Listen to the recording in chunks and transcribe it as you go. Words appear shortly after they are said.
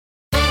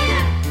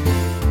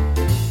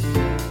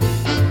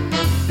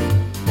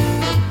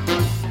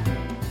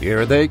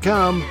Here they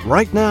come.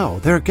 Right now,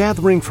 they're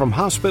gathering from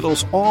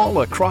hospitals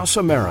all across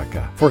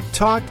America for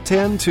Talk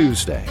 10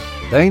 Tuesday.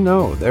 They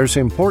know there's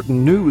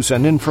important news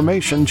and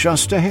information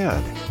just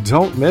ahead.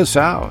 Don't miss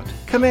out.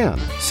 Come in,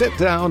 sit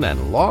down,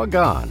 and log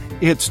on.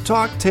 It's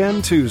Talk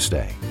 10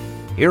 Tuesday.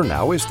 Here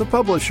now is the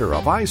publisher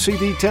of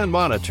ICD-10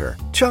 Monitor,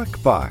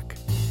 Chuck Buck.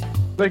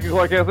 Thank you,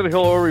 Clark Anthony.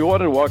 Hello,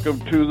 everyone, and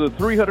welcome to the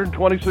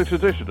 326th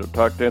edition of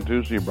Talk 10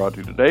 Tuesday, brought to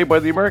you today by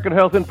the American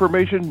Health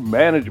Information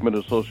Management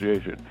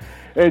Association.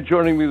 And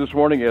joining me this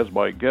morning as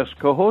my guest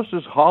co-host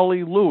is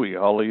Holly Louie.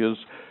 Holly is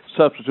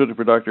substituted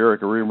for Dr.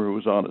 Erica Reamer, who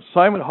is on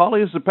assignment.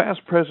 Holly is the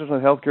past president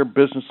of the Healthcare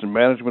Business and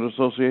Management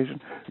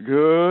Association.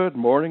 Good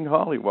morning,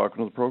 Holly. Welcome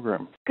to the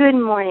program. Good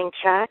morning,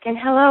 Chuck, and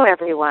hello,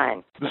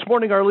 everyone. This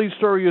morning, our lead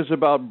story is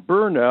about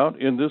burnout.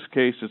 In this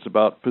case, it's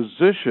about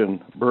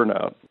physician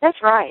burnout.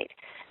 That's right.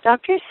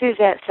 Dr.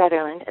 Suzette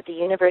Sutherland at the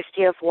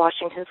University of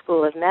Washington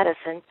School of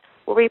Medicine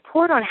will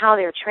report on how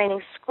they're training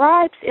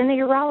scribes in the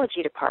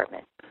urology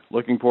department.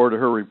 Looking forward to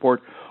her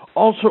report.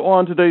 Also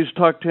on today's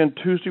Talk 10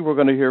 Tuesday, we're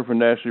going to hear from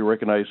nationally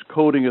recognized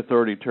coding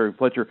authority Terry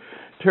Fletcher.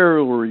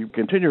 Terry will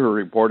continue her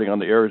reporting on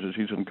the areas that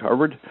she's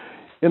uncovered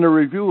in a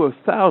review of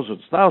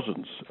thousands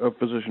of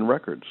physician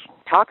records.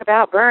 Talk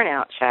about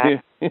burnout,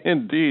 Chuck.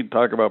 Indeed,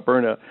 talk about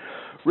burnout.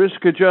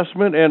 Risk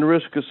adjustment and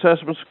risk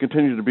assessments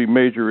continue to be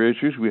major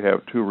issues. We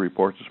have two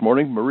reports this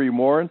morning.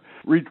 Morin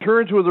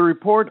returns with a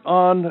report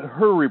on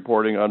her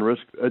reporting on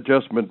risk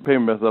adjustment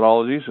payment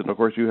methodologies. And, of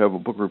course, you have a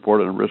book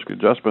report on risk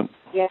adjustment.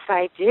 Yes,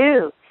 I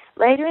do.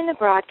 Later in the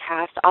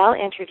broadcast, I'll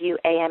interview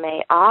AMA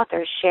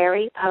author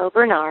Sheri Poe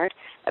Bernard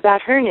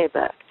about her new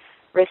book,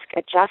 Risk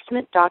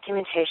Adjustment,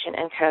 Documentation,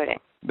 and Coding.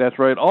 That's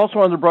right. Also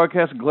on the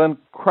broadcast, Glenn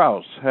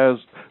Krauss has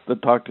the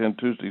Talk 10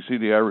 Tuesday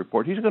CDI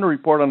Report. He's going to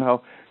report on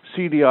how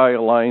CDI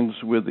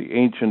aligns with the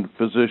ancient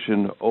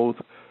physician oath,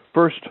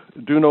 first,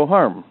 do no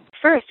harm.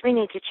 First, we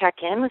need to check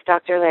in with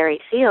Dr. Larry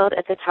Field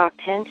at the Talk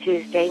 10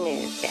 Tuesday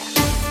News Desk.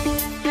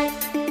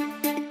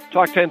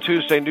 Talk 10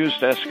 Tuesday News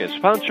Desk is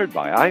sponsored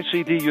by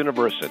ICD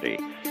University,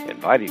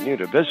 inviting you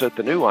to visit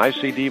the new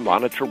ICD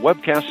Monitor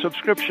webcast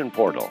subscription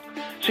portal.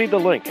 See the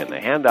link in the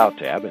Handout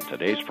tab in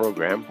today's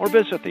program or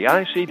visit the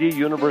ICD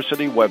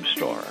University web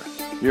store.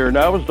 Here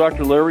now is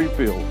Dr. Larry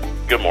Field.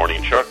 Good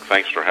morning, Chuck.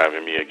 Thanks for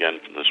having me again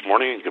this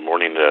morning. Good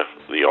morning to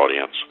the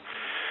audience.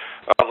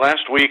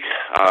 Last week,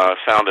 I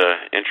found an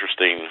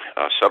interesting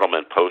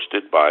settlement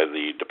posted by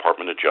the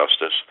Department of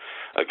Justice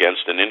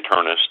against an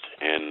internist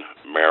in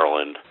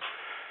Maryland,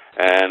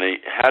 and it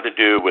had to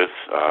do with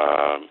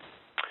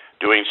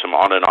doing some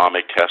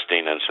autonomic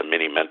testing and some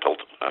mini-mental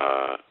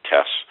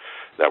tests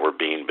that were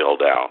being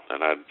billed out.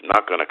 And I'm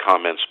not going to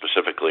comment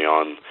specifically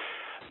on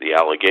the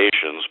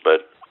allegations,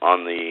 but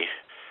on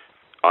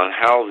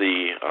how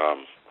the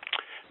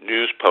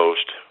news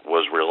post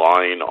was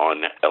relying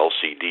on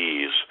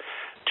LCDs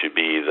to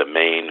be the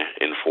main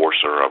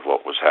enforcer of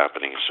what was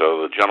happening.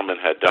 So the gentleman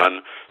had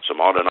done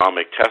some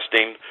autonomic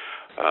testing.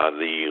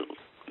 The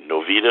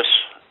Novitas,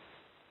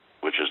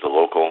 which is the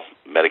local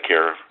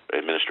Medicare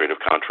administrative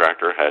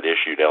contractor, had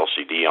issued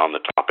LCD on the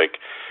topic,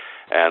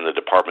 and the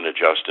Department of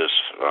Justice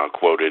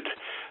quoted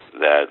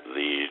that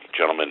the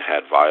gentleman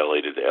had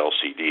violated the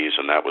LCDs,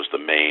 and that was the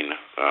main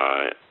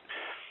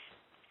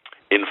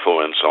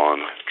influence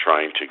on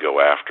trying to go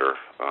after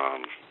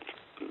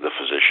the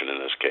physician in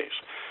this case.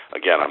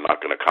 Again, I'm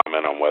not going to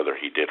comment on whether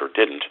he did or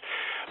didn't,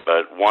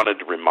 but wanted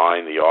to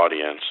remind the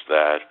audience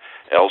that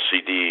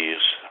LCDs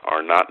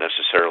are not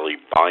necessarily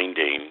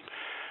binding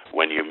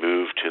when you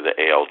move to the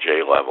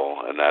ALJ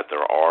level, and that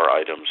there are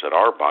items that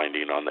are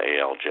binding on the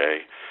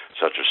ALJ,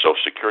 such as Social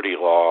Security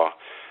law,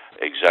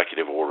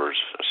 executive orders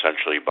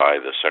essentially by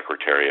the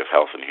Secretary of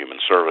Health and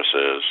Human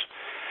Services,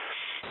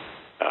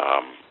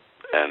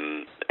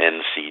 and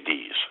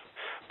NCDs.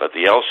 But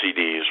the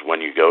LCDs,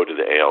 when you go to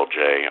the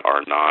ALJ,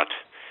 are not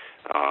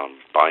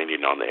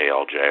binding on the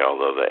ALJ,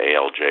 although the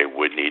ALJ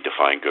would need to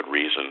find good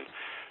reason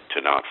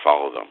to not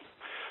follow them.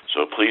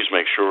 So please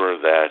make sure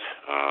that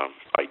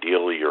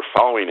ideally you're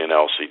following an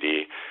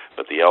LCD,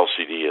 but the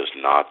LCD is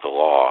not the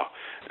law,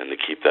 and to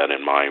keep that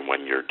in mind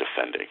when you're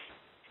defending.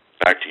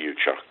 Back to you,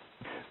 Chuck.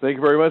 Thank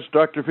you very much,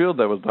 Dr. Field.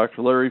 That was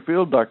Dr. Larry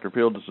Field. Dr.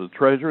 Field is the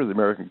treasurer of the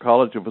American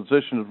College of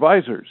Physician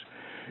Advisors.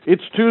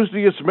 It's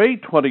Tuesday, it's May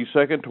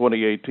 22nd,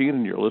 2018,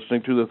 and you're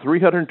listening to the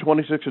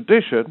 326th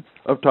edition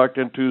of Talk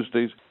 10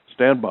 Tuesdays.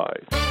 Stand by.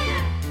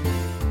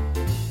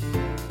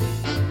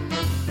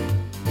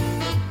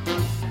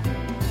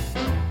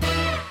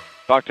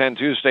 Talk 10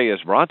 Tuesday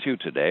is brought to you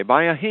today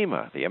by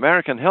AHIMA, the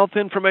American Health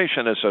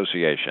Information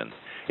Association,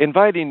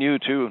 inviting you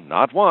to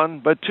not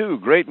one, but two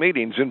great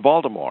meetings in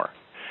Baltimore.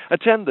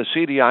 Attend the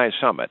CDI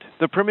Summit,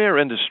 the premier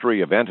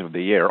industry event of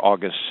the year,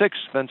 August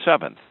 6th and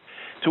 7th,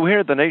 to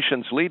hear the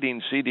nation's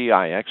leading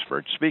CDI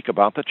experts speak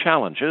about the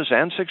challenges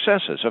and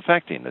successes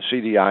affecting the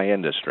CDI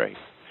industry.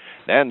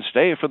 Then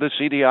stay for the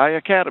CDI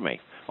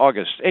Academy,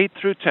 August 8th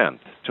through 10th,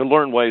 to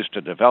learn ways to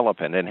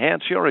develop and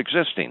enhance your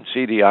existing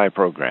CDI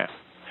program.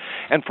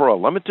 And for a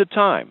limited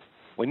time,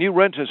 when you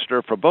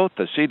register for both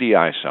the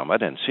CDI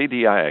Summit and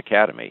CDI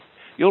Academy,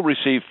 you'll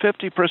receive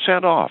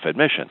 50% off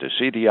admission to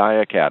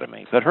CDI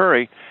Academy. But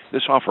hurry,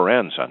 this offer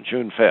ends on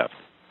June 5th.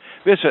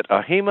 Visit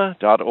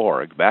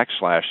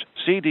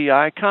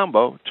ahima.org/CDI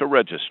combo to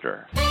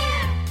register.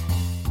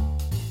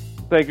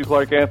 Thank you,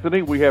 Clark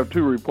Anthony. We have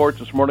two reports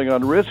this morning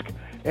on risk,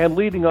 and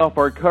leading off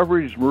our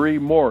coverage is Marie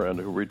Morin,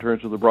 who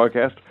returns to the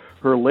broadcast.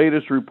 Her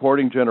latest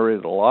reporting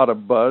generated a lot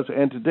of buzz,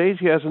 and today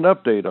she has an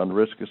update on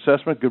risk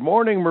assessment. Good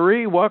morning,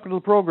 Marie. Welcome to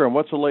the program.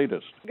 What's the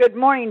latest? Good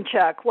morning,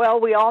 Chuck. Well,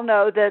 we all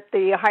know that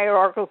the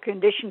hierarchical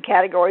condition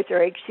categories, or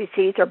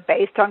HCCs, are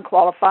based on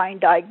qualifying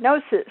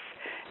diagnosis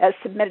as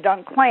submitted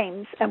on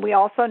claims, and we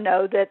also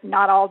know that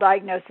not all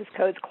diagnosis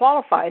codes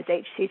qualify as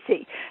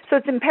HCC. So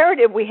it's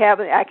imperative we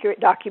have an accurate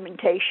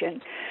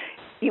documentation.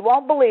 You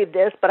won't believe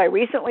this, but I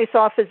recently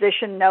saw a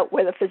physician note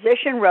where the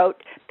physician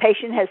wrote,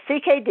 patient has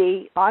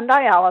CKD on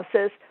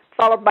dialysis,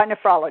 followed by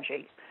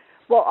nephrology.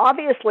 Well,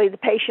 obviously the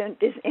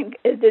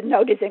the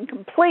note is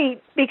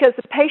incomplete because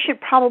the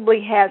patient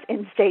probably has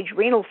end-stage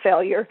renal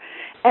failure,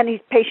 and the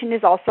patient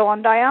is also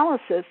on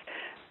dialysis.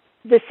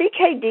 The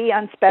CKD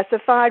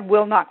unspecified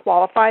will not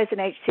qualify as an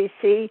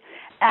HCC.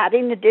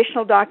 Adding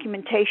additional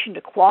documentation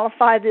to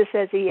qualify this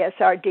as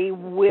ESRD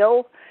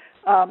will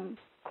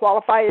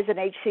qualify as an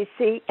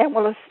HCC and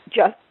will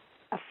just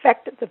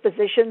affect the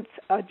physician's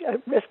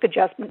risk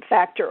adjustment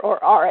factor, or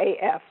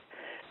RAF.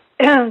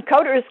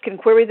 Coders can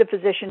query the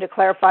physician to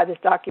clarify this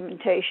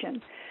documentation.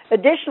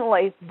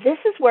 Additionally, this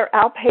is where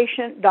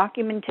outpatient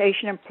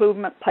documentation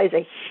improvement plays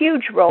a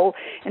huge role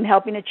in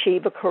helping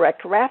achieve a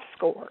correct RAF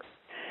score.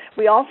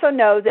 We also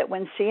know that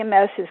when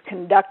CMS is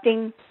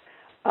conducting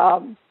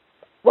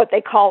what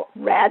they call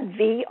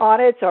RADV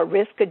audits, or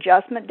risk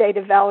adjustment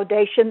data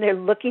validation, they're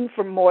looking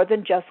for more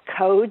than just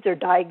codes or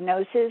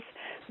diagnoses.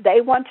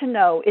 They want to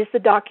know, is the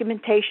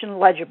documentation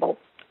legible?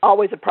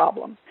 Always a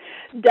problem.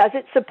 Does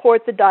it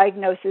support the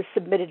diagnosis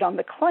submitted on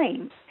the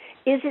claim?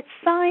 Is it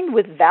signed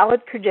with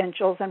valid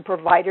credentials and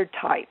provider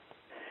type?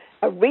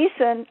 A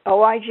recent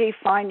OIG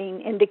finding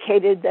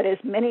indicated that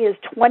as many as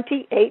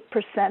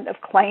 28%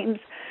 of claims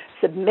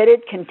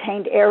submitted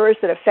contained errors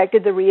that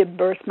affected the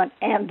reimbursement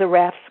and the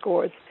RAF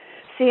scores.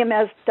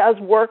 CMS does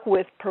work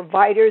with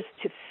providers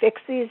to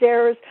fix these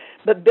errors,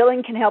 but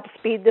billing can help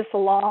speed this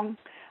along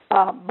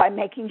by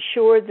making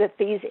sure that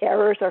these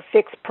errors are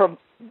fixed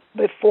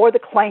before the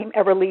claim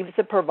ever leaves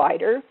the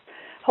provider.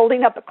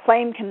 Holding up a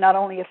claim can not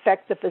only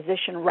affect the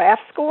physician RAF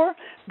score,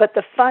 but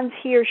the funds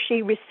he or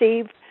she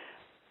received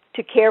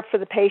to care for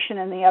the patient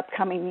in the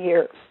upcoming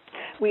year.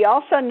 We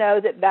also know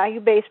that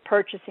value-based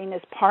purchasing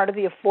as part of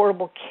the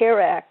Affordable Care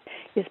Act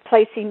is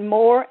placing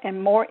more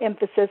and more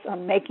emphasis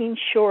on making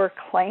sure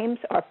claims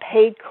are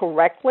paid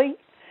correctly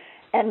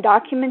and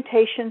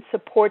documentation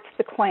supports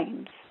the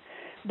claims.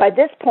 By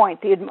this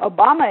point, the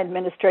Obama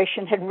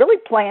administration had really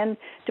planned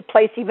to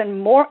place even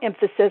more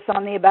emphasis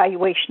on the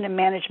evaluation and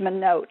management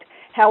note.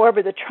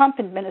 However, the Trump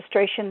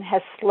administration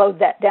has slowed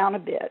that down a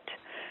bit.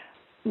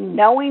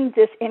 Knowing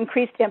this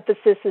increased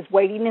emphasis is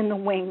waiting in the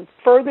wing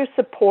further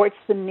supports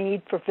the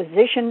need for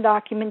physician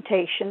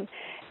documentation,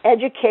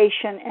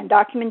 education, and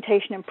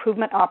documentation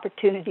improvement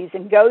opportunities,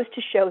 and goes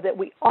to show that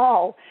we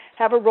all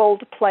have a role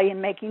to play in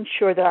making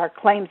sure that our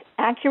claims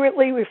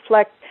accurately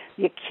reflect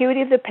the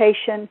acuity of the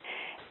patient,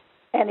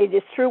 and it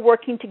is through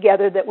working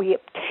together that we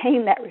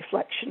obtain that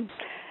reflection.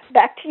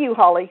 Back to you,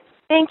 Holly.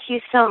 Thank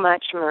you so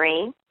much,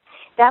 Marie.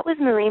 That was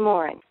Marie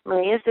Morin.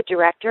 Marie is the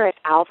director at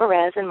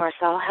Alvarez and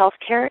Marsal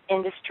Healthcare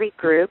Industry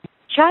Group.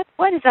 Chuck,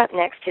 what is up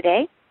next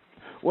today?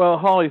 Well,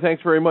 Holly,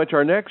 thanks very much.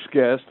 Our next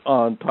guest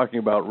on Talking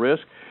About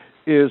Risk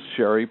is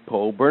Sheri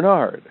Poe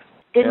Bernard.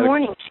 Good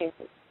morning, Sheri.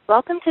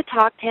 Welcome to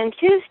Talk 10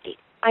 Tuesday.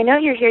 I know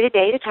you're here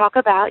today to talk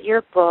about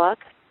your book,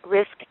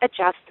 Risk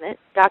Adjustment,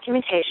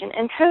 Documentation,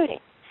 and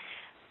Coding.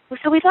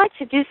 So we'd like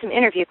to do some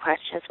interview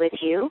questions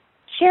with you.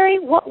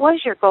 Sheri, what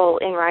was your goal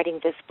in writing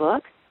this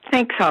book?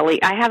 Thanks, Holly.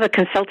 I have a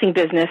consulting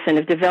business and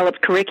have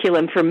developed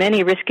curriculum for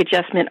many risk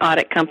adjustment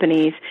audit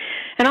companies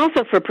and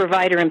also for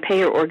provider and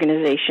payer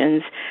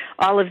organizations,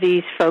 all of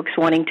these folks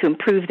wanting to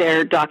improve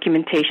their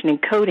documentation and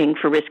coding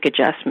for risk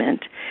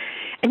adjustment.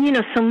 And,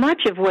 so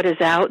much of what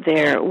is out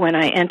there when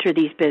I enter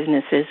these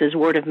businesses is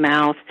word of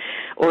mouth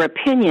or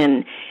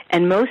opinion,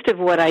 and most of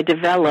what I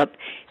develop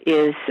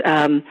is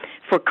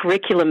for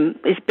curriculum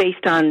is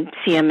based on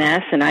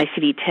CMS and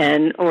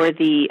ICD-10 or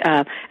the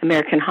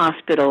American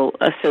Hospital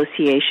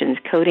Association's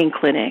coding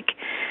clinic.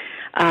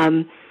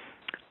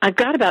 I've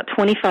got about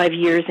 25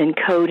 years in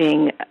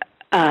coding,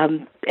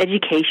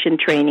 education,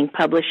 training,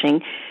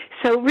 publishing,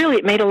 so really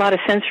it made a lot of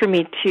sense for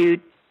me to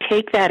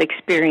take that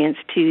experience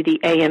to the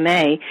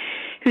AMA,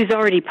 who's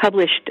already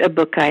published a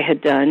book I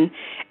had done,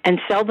 and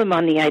sell them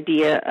on the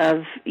idea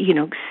of,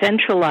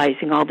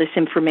 centralizing all this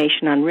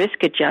information on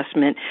risk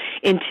adjustment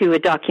into a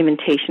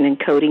documentation and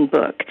coding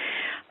book.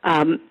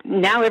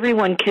 Now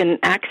everyone can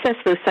access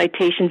those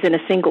citations in a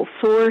single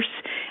source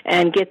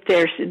and get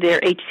their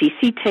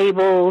HCC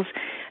tables,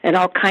 and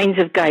all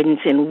kinds of guidance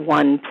in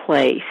one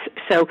place.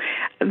 So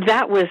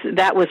that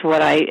was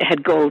what I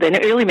had goaled, and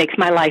it really makes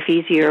my life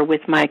easier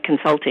with my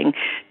consulting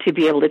to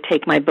be able to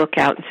take my book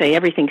out and say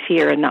everything's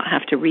here and not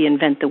have to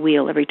reinvent the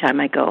wheel every time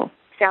I go.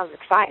 Sounds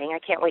exciting. I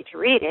can't wait to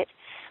read it.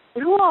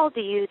 Who all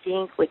do you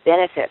think would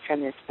benefit from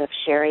this book,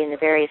 Sheri, and the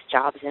various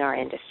jobs in our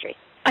industry?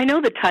 I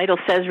know the title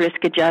says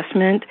risk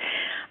adjustment,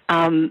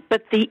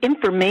 but the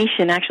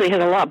information actually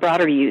has a lot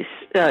broader use.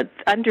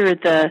 Under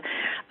the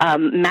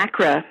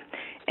MACRA,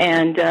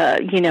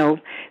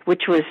 and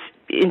which was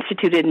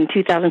instituted in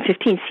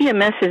 2015,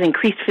 CMS has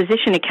increased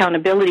physician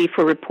accountability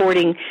for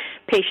reporting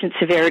patient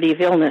severity of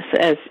illness,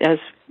 as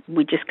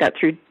we just got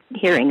through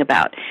hearing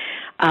about.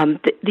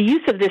 The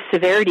use of this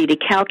severity to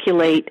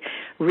calculate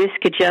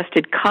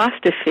risk-adjusted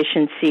cost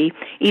efficiency,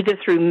 either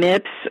through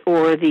MIPS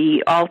or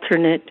the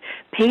alternate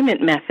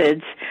payment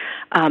methods,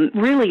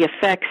 really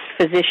affects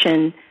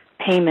physician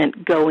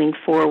payment going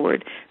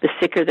forward. The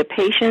sicker the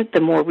patient,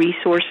 the more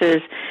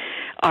resources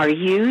are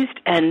used,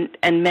 and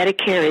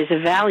Medicare is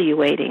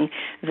evaluating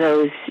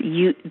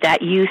that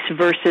use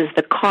versus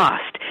the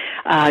cost,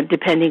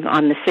 depending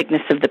on the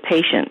sickness of the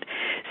patient.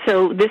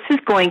 So this is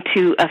going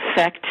to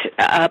affect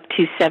up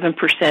to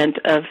 7%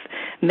 of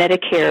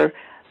Medicare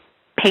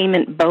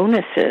payment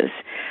bonuses,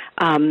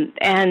 and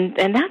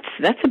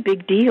that's a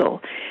big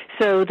deal.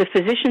 So the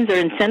physicians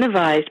are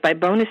incentivized by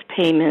bonus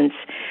payments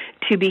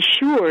to be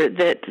sure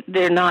that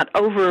they're not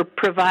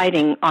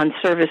over-providing on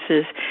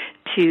services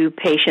to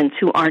patients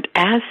who aren't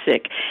as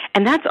sick.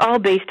 And that's all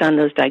based on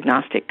those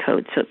diagnostic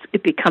codes, so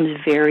it becomes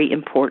very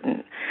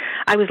important.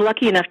 I was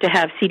lucky enough to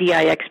have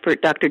CDI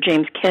expert Dr.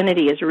 James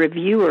Kennedy as a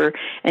reviewer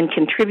and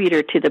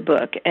contributor to the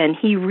book, and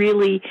he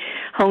really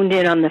honed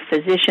in on the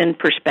physician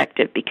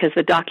perspective because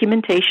the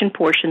documentation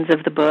portions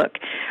of the book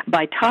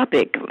by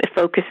topic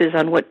focuses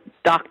on what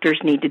doctors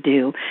need to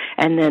do,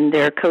 and then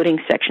there are coding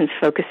sections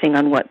focusing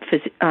on what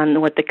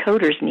the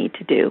coders need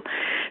to do.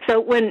 So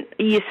when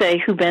you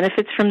say who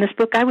benefits from this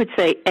book, I would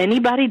say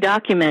anybody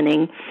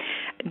documenting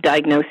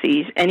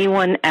diagnoses,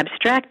 anyone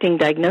abstracting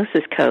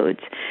diagnosis codes.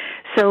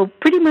 So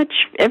pretty much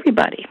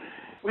everybody.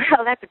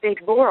 Well, that's a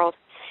big world.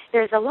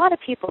 There's a lot of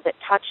people that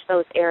touch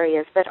those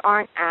areas that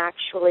aren't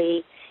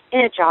actually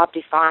in a job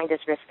defined as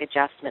risk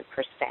adjustment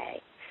per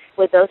se.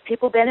 Would those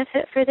people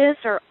benefit for this,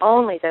 or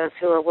only those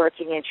who are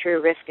working in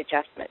true risk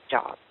adjustment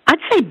jobs? I'd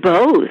say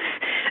both.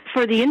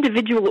 For the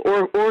individual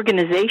or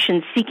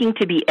organization seeking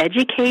to be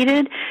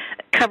educated,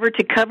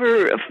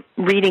 cover-to-cover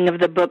reading of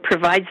the book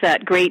provides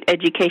that great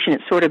education.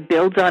 It sort of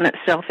builds on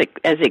itself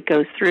as it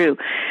goes through.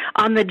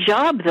 On the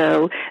job,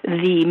 though,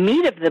 the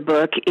meat of the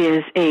book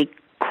is a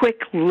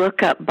quick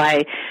lookup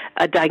by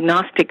a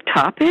diagnostic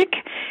topic.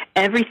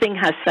 Everything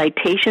has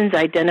citations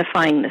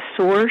identifying the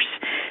source.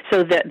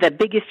 So the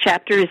biggest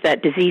chapter is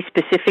that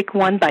disease-specific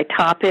one by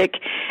topic,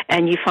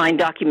 and you find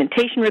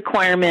documentation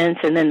requirements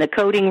and then the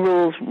coding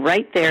rules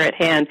right there at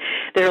hand.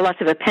 There are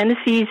lots of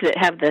appendices that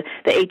have the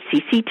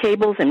HCC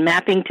tables and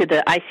mapping to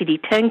the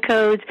ICD-10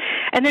 codes.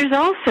 And there's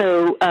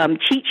also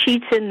cheat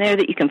sheets in there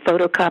that you can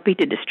photocopy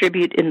to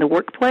distribute in the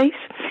workplace.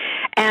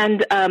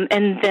 And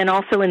then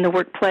also in the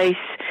workplace,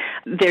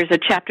 there's a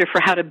chapter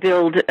for how to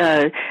build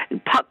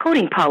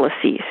coding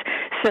policies.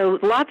 So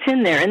lots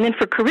in there. And then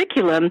for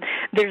curriculum,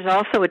 there's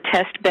also a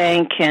test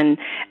bank and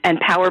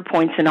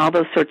PowerPoints and all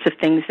those sorts of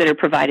things that are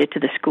provided to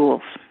the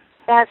schools.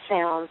 That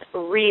sounds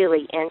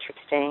really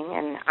interesting,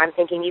 and I'm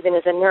thinking even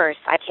as a nurse,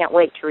 I can't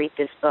wait to read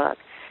this book.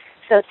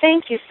 So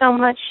thank you so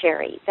much,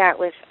 Sheri. That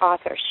was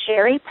author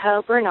Sheri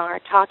Poe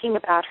Bernard talking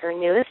about her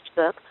newest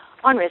book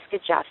on risk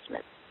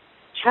adjustment.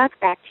 Chuck,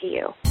 back to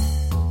you.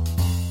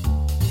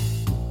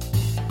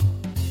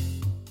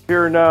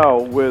 Here now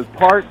with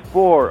part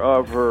 4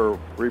 of her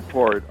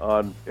report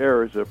on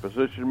errors a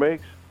physician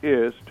makes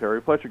is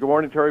Terry Fletcher. Good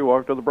morning, Terry.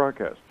 Welcome to the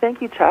broadcast.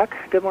 Thank you, Chuck.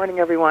 Good morning,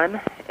 everyone.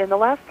 In the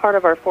last part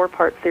of our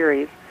 4-part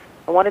series,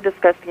 I want to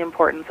discuss the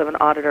importance of an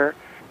auditor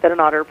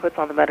puts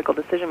on the medical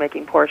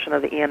decision-making portion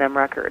of the E&M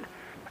record.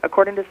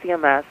 According to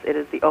CMS, it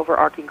is the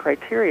overarching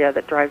criteria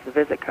that drives the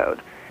visit code,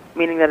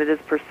 meaning that it is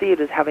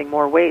perceived as having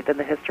more weight than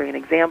the history and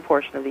exam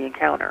portion of the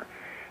encounter.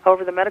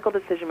 However, the medical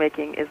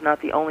decision-making is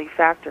not the only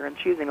factor in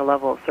choosing a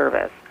level of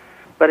service.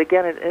 But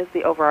again, it is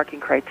the overarching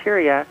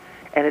criteria,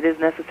 and it is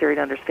necessary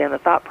to understand the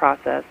thought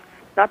process,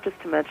 not just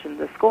to mention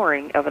the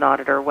scoring of an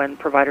auditor when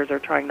providers are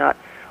trying not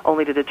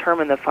only to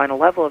determine the final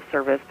level of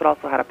service, but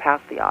also how to pass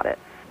the audit.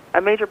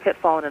 A major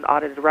pitfall in an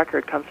audited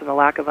record comes from the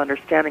lack of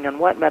understanding on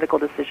what medical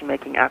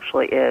decision-making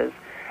actually is,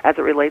 as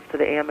it relates to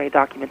the AMA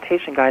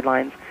documentation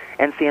guidelines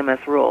and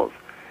CMS rules.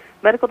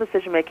 Medical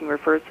decision-making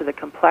refers to the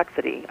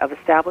complexity of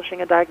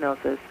establishing a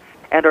diagnosis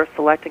and or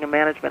selecting a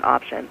management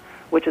option,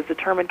 which is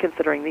determined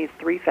considering these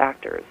 3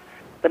 factors: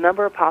 the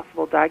number of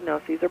possible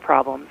diagnoses or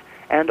problems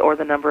and or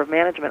the number of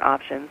management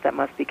options that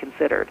must be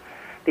considered,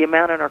 the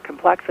amount and or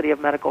complexity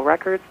of medical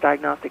records,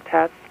 diagnostic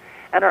tests,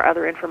 and or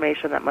other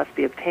information that must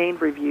be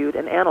obtained, reviewed,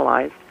 and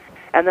analyzed,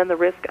 and then the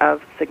risk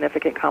of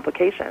significant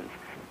complications,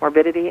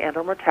 morbidity and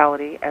or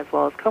mortality, as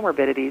well as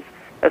comorbidities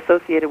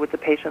associated with the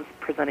patient's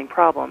presenting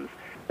problems,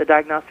 the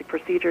diagnostic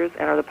procedures,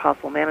 and other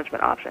possible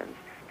management options.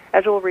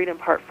 As you will read in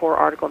Part 4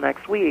 article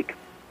next week,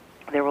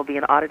 there will be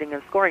an auditing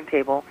and scoring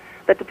table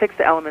that depicts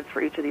the elements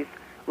for each of these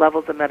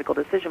levels of medical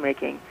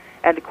decision-making,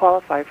 and to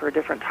qualify for a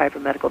different type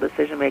of medical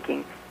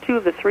decision-making, 2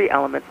 of the 3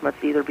 elements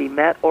must either be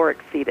met or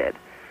exceeded.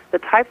 The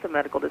types of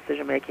medical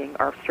decision-making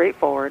are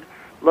straightforward,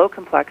 low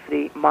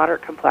complexity,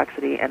 moderate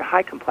complexity, and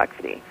high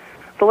complexity.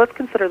 So let's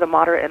consider the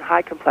moderate and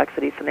high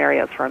complexity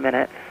scenarios for a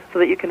minute so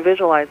that you can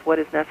visualize what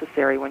is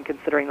necessary when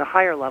considering the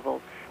higher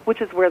levels,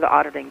 which is where the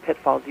auditing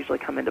pitfalls usually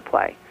come into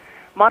play.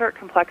 Moderate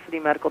complexity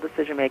medical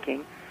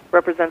decision-making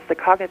represents the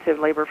cognitive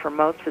labor for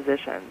most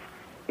physicians.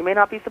 You may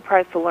not be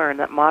surprised to learn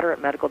that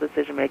moderate medical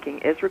decision-making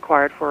is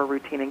required for a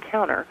routine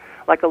encounter,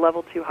 like a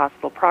Level 2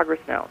 hospital progress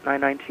note,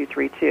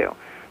 99232.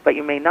 But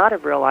you may not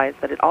have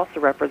realized that it also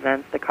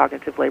represents the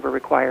cognitive labor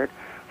required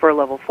for a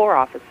Level 4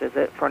 office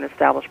visit for an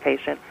established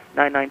patient,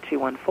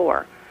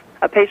 99214.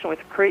 A patient with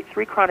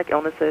 3 chronic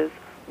illnesses,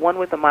 1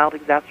 with a mild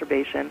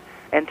exacerbation,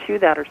 and 2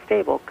 that are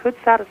stable could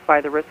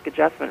satisfy the risk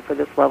adjustment for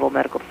this level of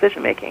medical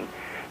decision-making.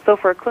 So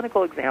for a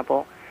clinical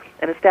example,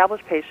 an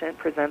established patient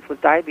presents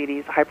with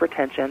diabetes,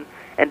 hypertension,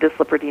 and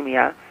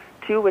dyslipidemia,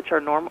 2 which are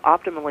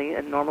optimally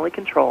and normally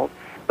controlled,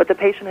 but the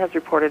patient has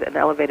reported an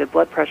elevated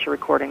blood pressure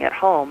recording at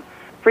home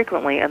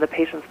frequently, and the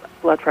patient's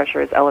blood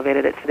pressure is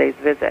elevated at today's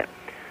visit.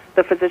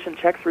 The physician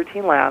checks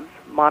routine labs,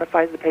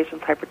 modifies the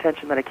patient's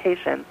hypertension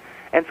medication,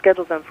 and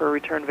schedules them for a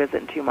return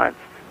visit in 2 months.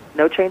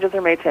 No changes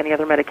are made to any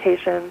other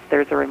medications.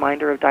 There's a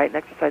reminder of diet and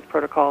exercise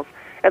protocols,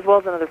 as well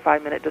as another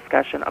 5-minute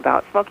discussion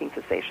about smoking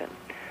cessation.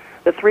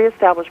 The 3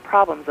 established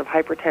problems of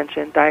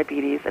hypertension,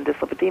 diabetes, and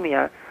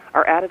dyslipidemia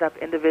are added up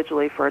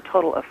individually for a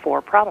total of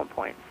 4 problem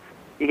points.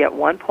 You get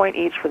 1 point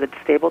each for the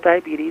stable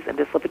diabetes and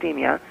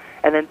dyslipidemia,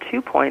 and then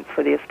 2 points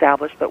for the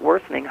established but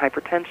worsening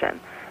hypertension.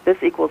 This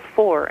equals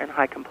 4 in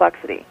high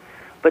complexity.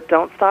 But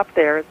don't stop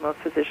there, as most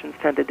physicians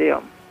tend to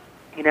do.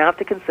 You now have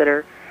to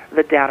consider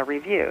the data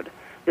reviewed.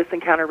 This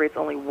encounter rates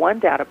only 1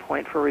 data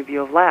point for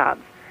review of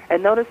labs.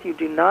 And notice you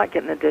do not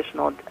get an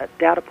additional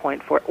data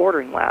point for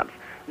ordering labs.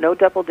 No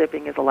double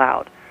dipping is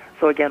allowed.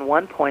 So again,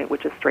 1 point,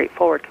 which is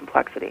straightforward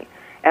complexity.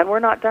 And we're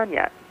not done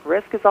yet.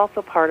 Risk is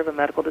also part of a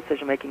medical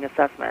decision-making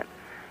assessment.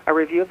 A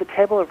review of the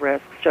table of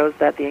risks shows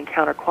that the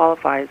encounter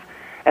qualifies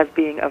as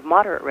being of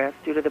moderate risk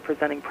due to the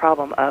presenting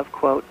problem of,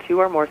 quote, 2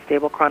 or more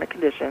stable chronic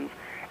conditions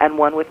and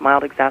 1 with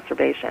mild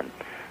exacerbation.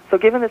 So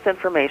given this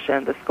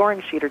information, the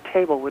scoring sheet or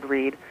table would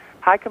read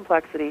high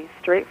complexity,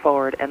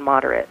 straightforward, and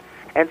moderate.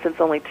 And since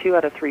only 2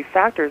 out of 3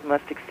 factors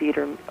must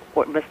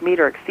meet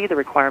or exceed the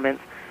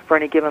requirements for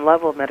any given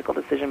level of medical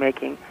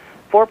decision-making,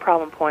 4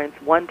 problem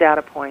points, 1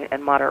 data point,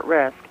 and moderate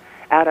risk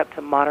add up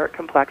to moderate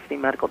complexity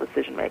medical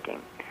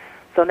decision-making.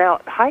 So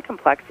now, high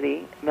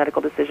complexity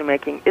medical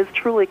decision-making is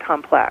truly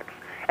complex,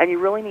 and you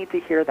really need to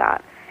hear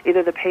that.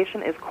 Either the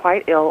patient is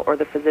quite ill or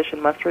the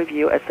physician must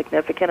review a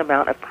significant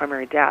amount of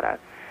primary data.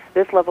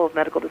 This level of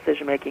medical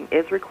decision-making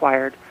is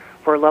required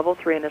for a Level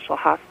 3 initial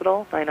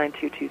hospital,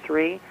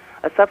 99223,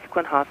 a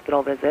subsequent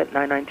hospital visit,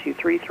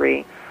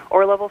 99233,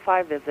 or a Level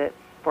 5 visit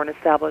for an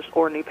established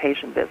or new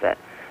patient visit.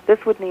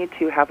 This would need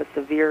to have a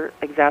severe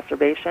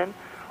exacerbation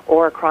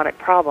or a chronic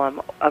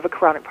problem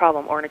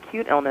or an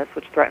acute illness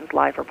which threatens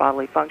life or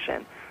bodily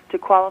function to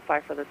qualify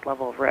for this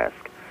level of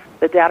risk.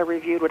 The data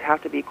reviewed would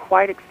have to be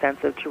quite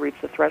extensive to reach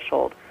the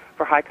threshold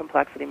for high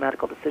complexity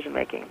medical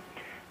decision-making.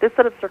 This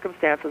set of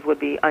circumstances would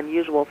be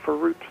unusual for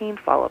routine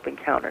follow-up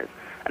encounters.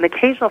 An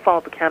occasional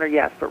follow-up encounter,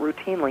 yes, but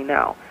routinely,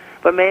 no,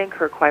 but may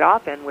occur quite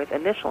often with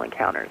initial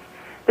encounters.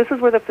 This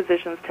is where the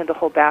physicians tend to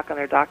hold back on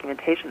their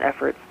documentation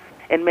efforts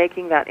in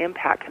making that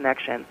impact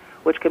connection,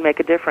 which could make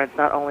a difference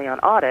not only on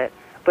audit,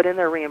 but in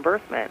their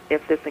reimbursement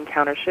if this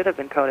encounter should have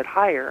been coded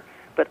higher,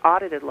 but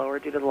audited lower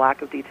due to the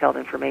lack of detailed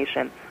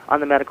information on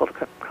the medical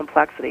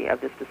complexity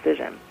of this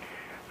decision.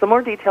 For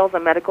more details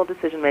on medical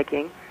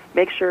decision-making,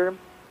 make sure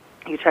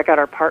you check out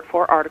our Part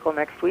 4 article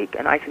next week,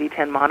 an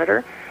ICD-10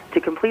 monitor,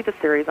 to complete the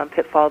series on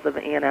pitfalls of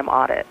an E&M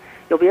audit.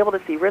 You'll be able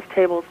to see risk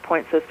tables,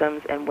 point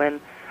systems, and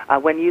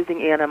when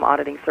using E&M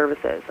auditing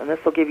services. And this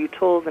will give you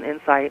tools and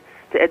insight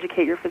to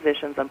educate your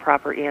physicians on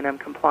proper E&M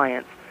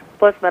compliance,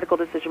 plus medical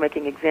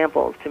decision-making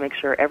examples to make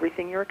sure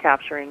everything you're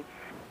capturing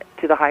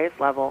to the highest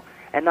level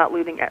and not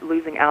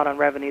losing out on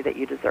revenue that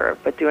you deserve,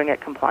 but doing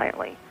it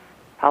compliantly.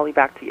 Holly,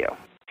 back to you.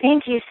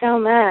 Thank you so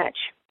much.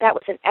 That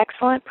was an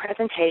excellent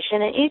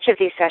presentation, and each of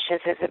these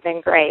sessions has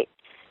been great.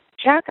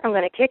 Chuck, I'm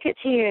going to kick it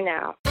to you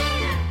now.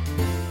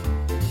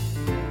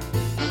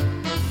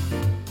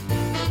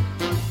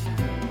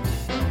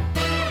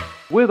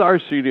 With our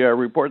CDI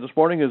report this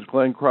morning is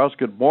Glenn Krauss.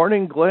 Good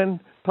morning, Glenn.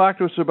 Talk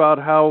to us about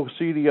how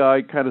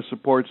CDI kind of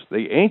supports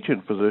the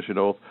ancient physician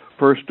oath,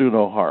 first do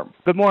no harm.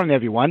 Good morning,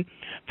 everyone.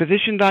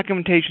 Physician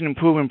documentation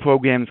improvement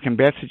programs can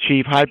best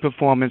achieve high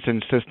performance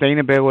and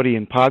sustainability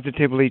in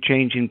positively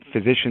changing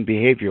physician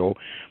behavioral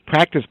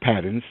practice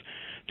patterns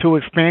to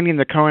expanding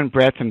the current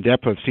breadth and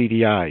depth of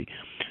CDI.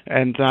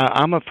 And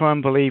I'm a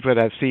firm believer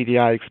that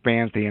CDI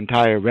expands the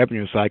entire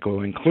revenue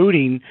cycle,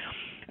 including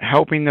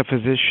helping the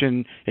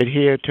physician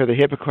adhere to the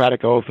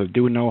Hippocratic Oath of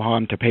do no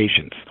harm to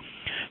patients.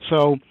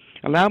 So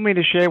allow me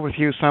to share with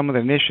you some of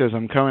the initiatives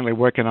I'm currently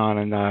working on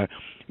in the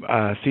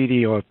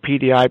CD or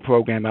PDI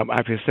program at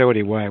my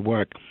facility where I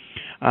work.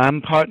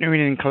 I'm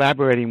partnering and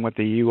collaborating with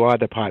the UR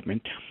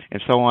department,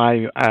 and so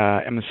I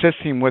am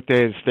assisting with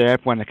their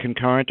staff when a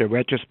concurrent or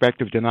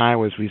retrospective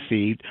denial is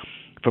received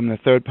from the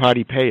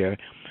third-party payer.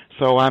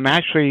 So I'm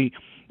actually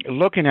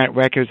looking at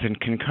records in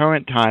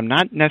concurrent time,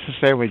 not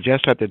necessarily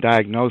just at the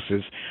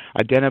diagnosis,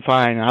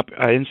 identifying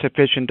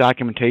insufficient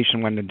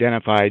documentation when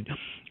identified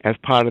as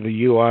part of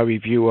the UR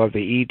review of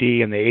the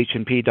ED and the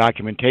H&P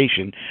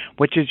documentation,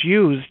 which is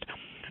used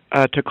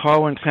to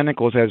call in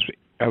clinicals as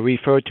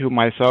referred to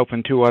myself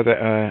and two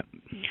other.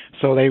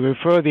 So they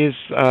refer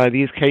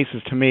these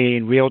cases to me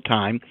in real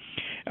time.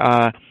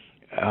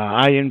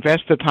 I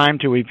invest the time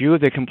to review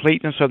the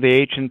completeness of the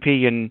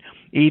H&P and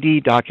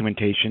ED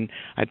documentation.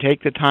 I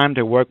take the time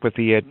to work with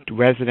the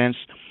residents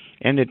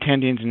and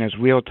attendings in as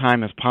real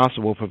time as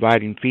possible,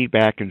 providing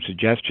feedback and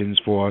suggestions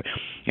for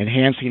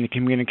enhancing the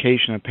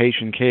communication of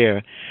patient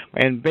care.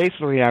 And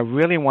basically, I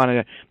really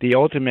wanted the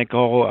ultimate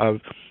goal of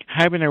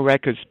having a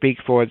record speak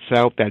for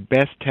itself that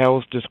best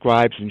tells,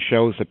 describes, and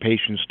shows the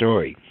patient's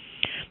story.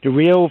 The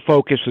real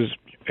focus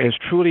is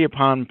truly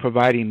upon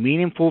providing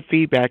meaningful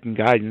feedback and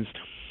guidance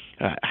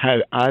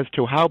as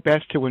to how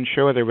best to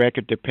ensure the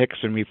record depicts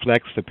and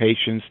reflects the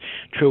patient's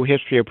true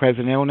history of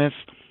present illness,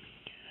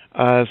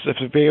 the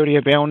severity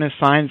of illness,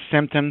 signs,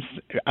 symptoms.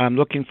 I'm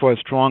looking for a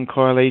strong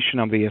correlation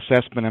of the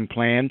assessment and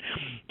plan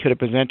to the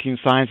presenting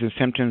signs and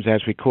symptoms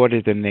as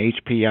recorded in the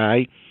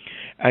HPI,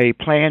 a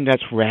plan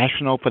that's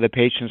rational for the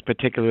patient's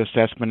particular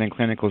assessment and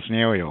clinical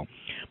scenario.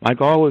 My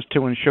goal is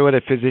to ensure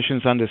the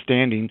physician's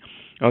understanding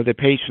of the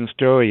patient's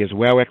story is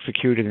well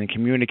executed and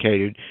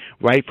communicated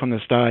right from the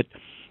start,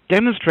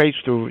 demonstrates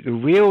the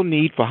real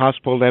need for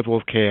hospital level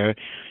of care,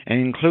 and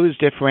includes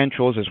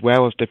differentials as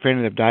well as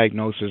definitive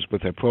diagnosis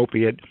with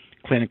appropriate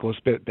clinical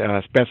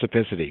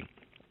specificity.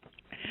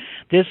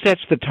 This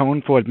sets the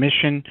tone for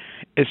admission,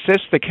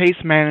 assists the case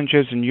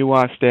managers and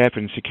UR staff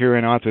in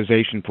securing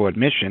authorization for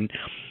admission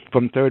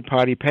from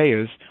third-party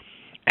payers,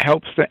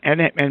 helps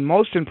and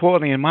most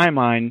importantly in my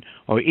mind,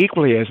 or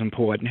equally as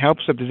important,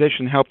 helps the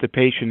physician help the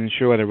patient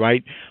ensure the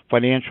right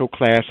financial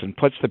class and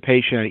puts the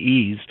patient at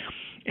ease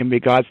in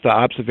regards to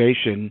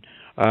observation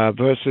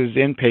versus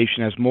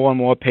inpatient as more and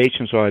more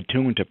patients are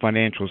attuned to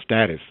financial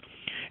status.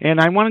 And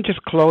I want to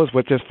just close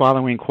with this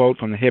following quote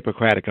from the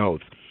Hippocratic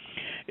Oath.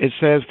 It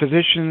says,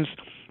 physicians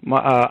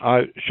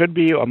should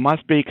be or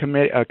must be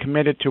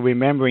committed to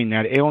remembering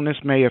that illness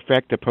may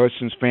affect a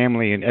person's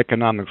family and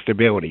economic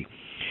stability.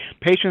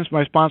 Patient's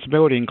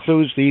responsibility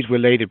includes these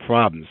related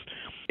problems.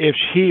 If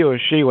he or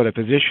the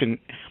physician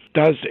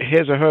does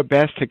his or her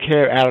best to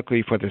care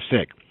adequately for the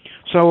sick.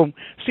 So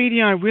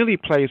CDI really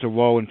plays a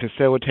role in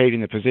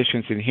facilitating the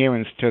physician's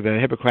adherence to the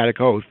Hippocratic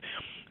Oath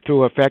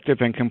through effective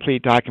and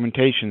complete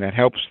documentation that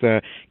helps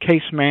the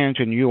case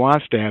manager and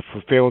UR staff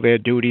fulfill their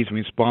duties and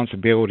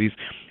responsibilities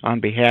on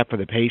behalf of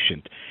the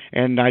patient.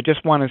 And I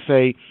just want to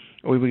say,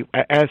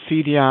 as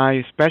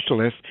CDI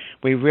specialists,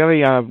 we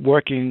really are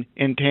working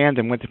in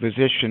tandem with the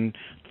physician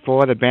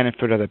for the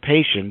benefit of the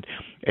patient.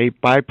 A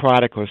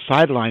byproduct or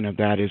sideline of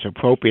that is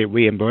appropriate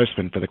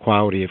reimbursement for the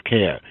quality of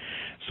care.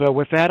 So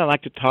with that, I'd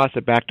like to toss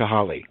it back to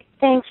Holly.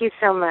 Thank you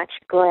so much,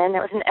 Glenn.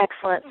 That was an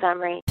excellent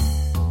summary.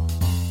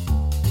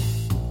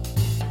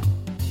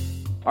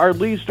 Our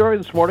lead story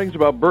this morning is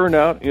about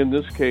burnout. In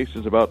this case,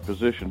 is about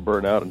physician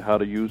burnout and how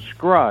to use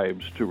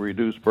Scribes to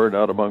reduce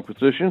burnout among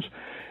physicians.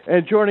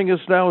 And joining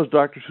us now is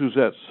Dr.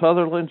 Suzette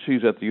Sutherland.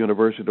 She's at the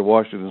University of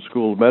Washington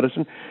School of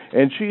Medicine,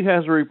 and she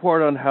has a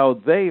report on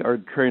how they are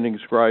training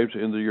Scribes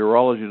in the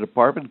Urology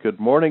department. Good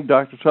morning,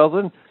 Dr.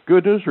 Sutherland.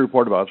 Good news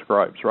report about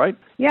Scribes, right?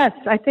 Yes,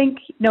 I think,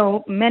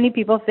 many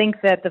people think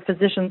that the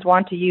physicians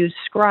want to use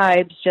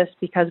Scribes just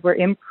because we're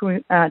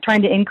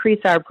trying to increase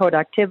our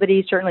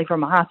productivity. Certainly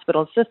from a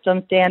hospital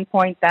system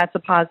standpoint, that's a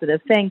positive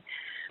thing.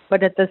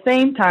 But at the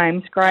same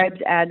time,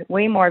 Scribes add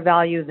way more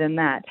value than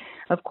that.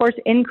 Of course,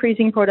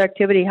 increasing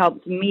productivity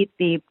helps meet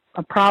the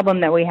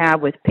problem that we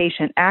have with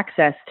patient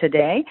access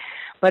today,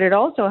 but it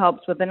also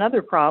helps with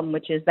another problem,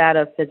 which is that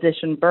of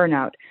physician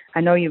burnout.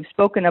 I know you've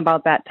spoken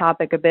about that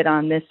topic a bit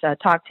on this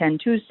Talk 10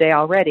 Tuesday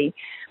already,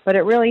 but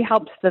it really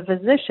helps the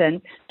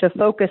physician to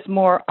focus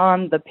more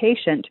on the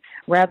patient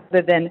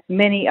rather than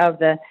many of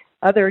the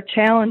other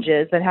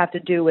challenges that have to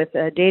do with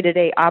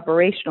day-to-day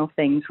operational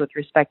things with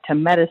respect to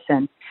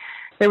medicine.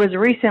 There was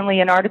recently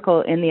an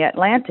article in The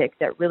Atlantic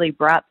that really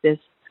brought this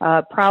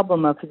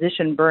problem of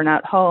physician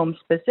burnout home,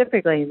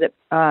 specifically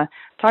that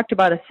talked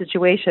about a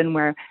situation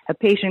where a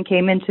patient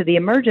came into the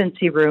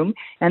emergency room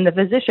and the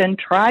physician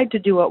tried to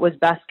do what was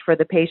best for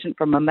the patient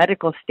from a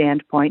medical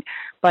standpoint,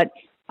 but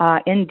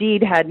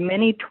indeed had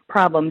many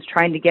problems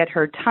trying to get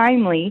her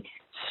timely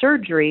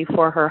surgery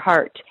for her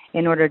heart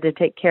in order to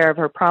take care of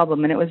her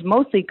problem. And it was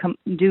mostly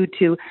due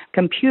to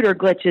computer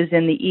glitches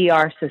in the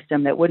ER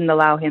system that wouldn't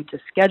allow him to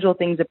schedule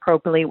things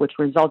appropriately, which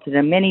resulted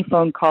in many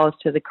phone calls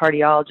to the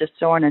cardiologist,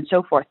 so on and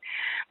so forth.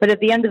 But at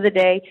the end of the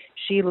day,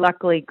 she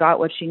luckily got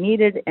what she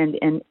needed, and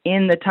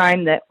in the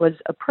time that was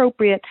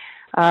appropriate,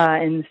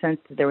 in the sense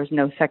that there was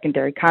no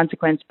secondary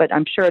consequence, but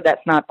I'm sure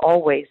that's not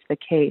always the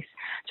case.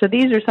 So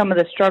these are some of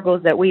the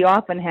struggles that we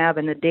often have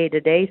in a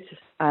day-to-day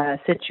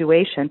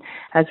situation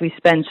as we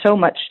spend so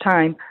much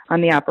time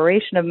on the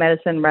operation of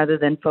medicine rather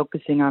than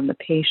focusing on the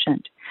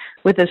patient.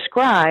 With a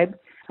scribe,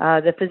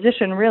 the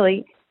physician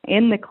really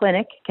in the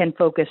clinic can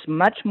focus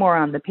much more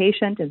on the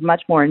patient, is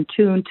much more in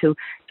tune to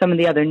some of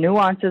the other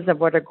nuances of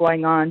what are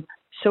going on,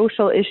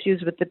 social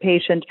issues with the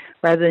patient,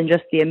 rather than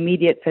just the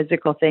immediate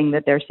physical thing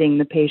that they're seeing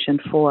the patient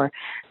for.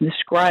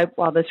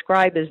 While the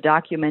scribe is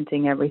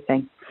documenting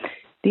everything.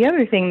 The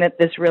other thing that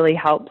this really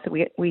helps,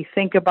 we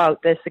think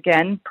about this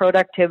again,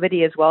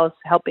 productivity as well as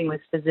helping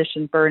with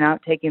physician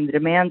burnout, taking the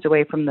demands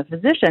away from the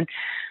physician,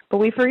 but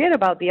we forget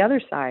about the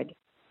other side,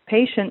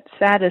 patient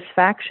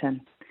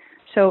satisfaction.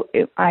 So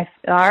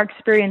our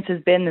experience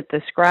has been that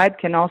the scribe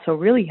can also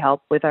really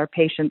help with our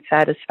patient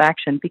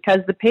satisfaction because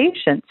the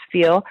patients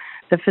feel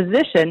the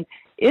physician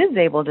is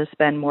able to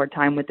spend more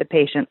time with the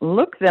patient,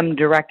 look them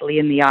directly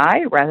in the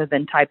eye rather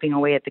than typing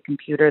away at the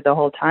computer the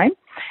whole time,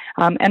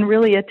 and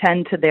really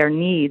attend to their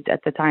needs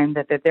at the time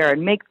that they're there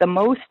and make the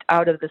most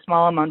out of the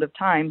small amount of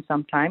time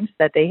sometimes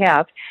that they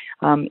have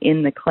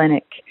in the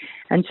clinic.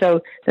 And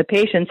so the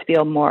patients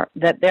feel more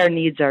that their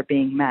needs are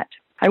being met.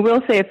 I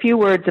will say a few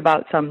words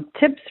about some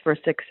tips for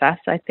success,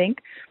 I think.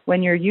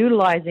 When you're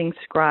utilizing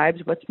scribes,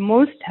 what's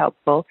most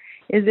helpful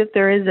is if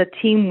there is a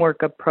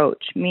teamwork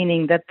approach,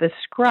 meaning that the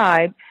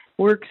scribe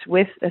works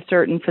with a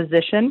certain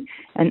physician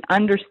and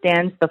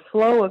understands the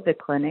flow of the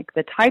clinic,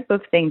 the type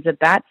of things that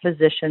that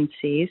physician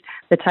sees,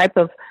 the type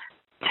of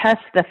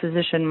tests the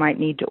physician might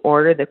need to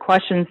order, the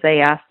questions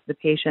they ask the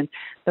patient.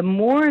 The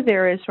more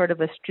there is sort of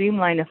a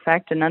streamline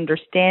effect and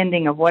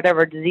understanding of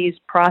whatever disease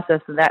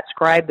process that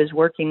scribe is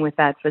working with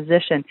that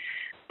physician,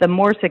 the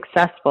more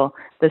successful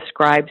the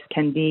scribes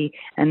can be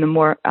and the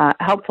more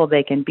helpful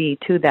they can be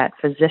to that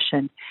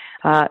physician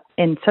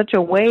in such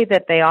a way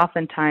that they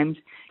oftentimes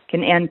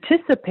can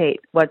anticipate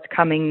what's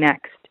coming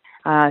next.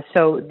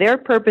 So their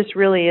purpose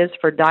really is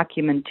for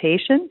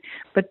documentation,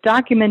 but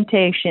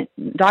documenting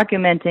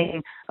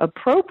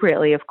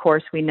appropriately, of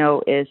course, we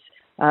know is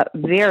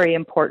very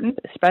important,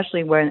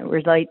 especially when it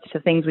relates to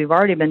things we've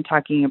already been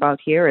talking about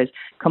here as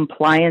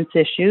compliance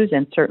issues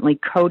and certainly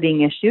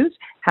coding issues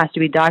has to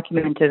be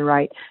documented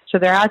right. So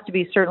there has to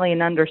be certainly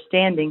an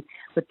understanding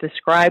with the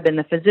scribe and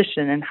the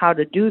physician and how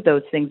to do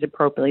those things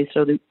appropriately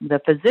so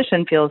the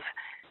physician feels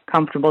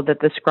comfortable that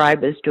the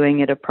scribe is doing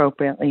it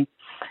appropriately.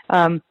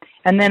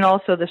 And then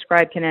also the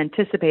scribe can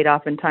anticipate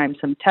oftentimes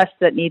some tests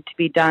that need to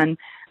be done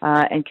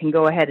and can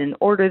go ahead and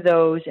order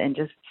those and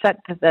just set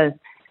the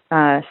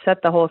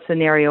whole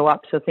scenario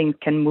up so things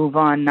can move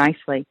on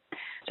nicely.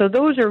 So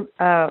those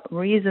are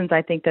reasons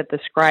I think that the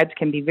scribes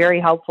can be very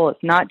helpful.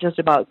 It's not just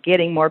about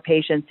getting more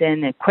patients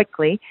in and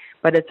quickly,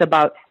 but it's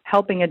about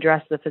helping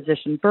address the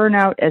physician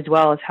burnout as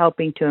well as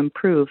helping to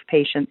improve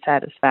patient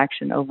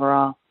satisfaction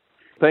overall.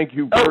 Thank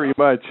you very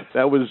much.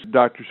 That was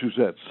Dr.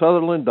 Suzette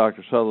Sutherland.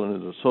 Dr.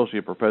 Sutherland is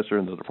Associate Professor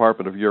in the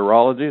Department of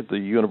Urology at the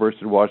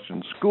University of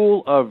Washington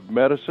School of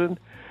Medicine.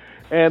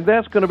 And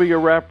that's going to be a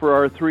wrap for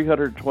our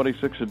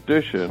 326th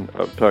edition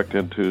of Tucked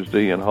In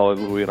Tuesday. And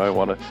Hallelujah, and I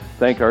want to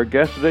thank our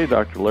guests today,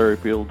 Dr. Larry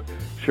Field,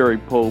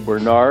 Sheri Poe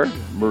Bernard,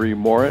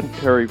 Morin,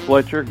 Terry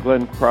Fletcher,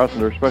 Glenn Krauss,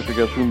 and our special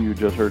guest whom you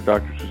just heard,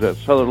 Dr. Suzette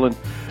Sutherland.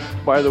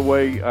 By the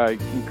way, I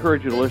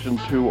encourage you to listen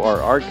to our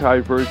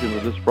archived version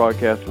of this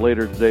broadcast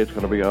later today. It's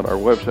going to be on our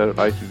website at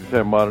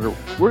ICD-10 Monitor.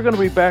 We're going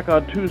to be back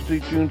on Tuesday,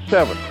 June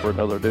 7th for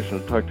another edition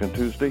of Tucked In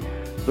Tuesday.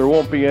 There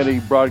won't be any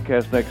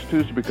broadcast next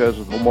Tuesday because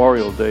of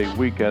Memorial Day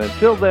weekend.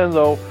 Until then,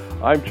 though,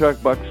 I'm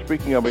Chuck Buck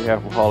speaking on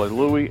behalf of Holly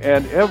Louie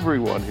and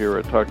everyone here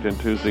at Tucked In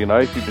Tuesday and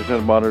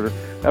ICD-10 Monitor.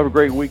 Have a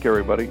great week,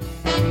 everybody.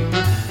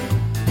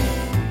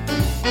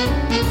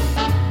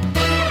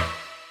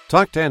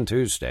 Tucked In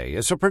Tuesday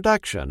is a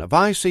production of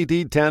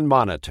ICD-10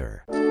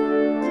 Monitor.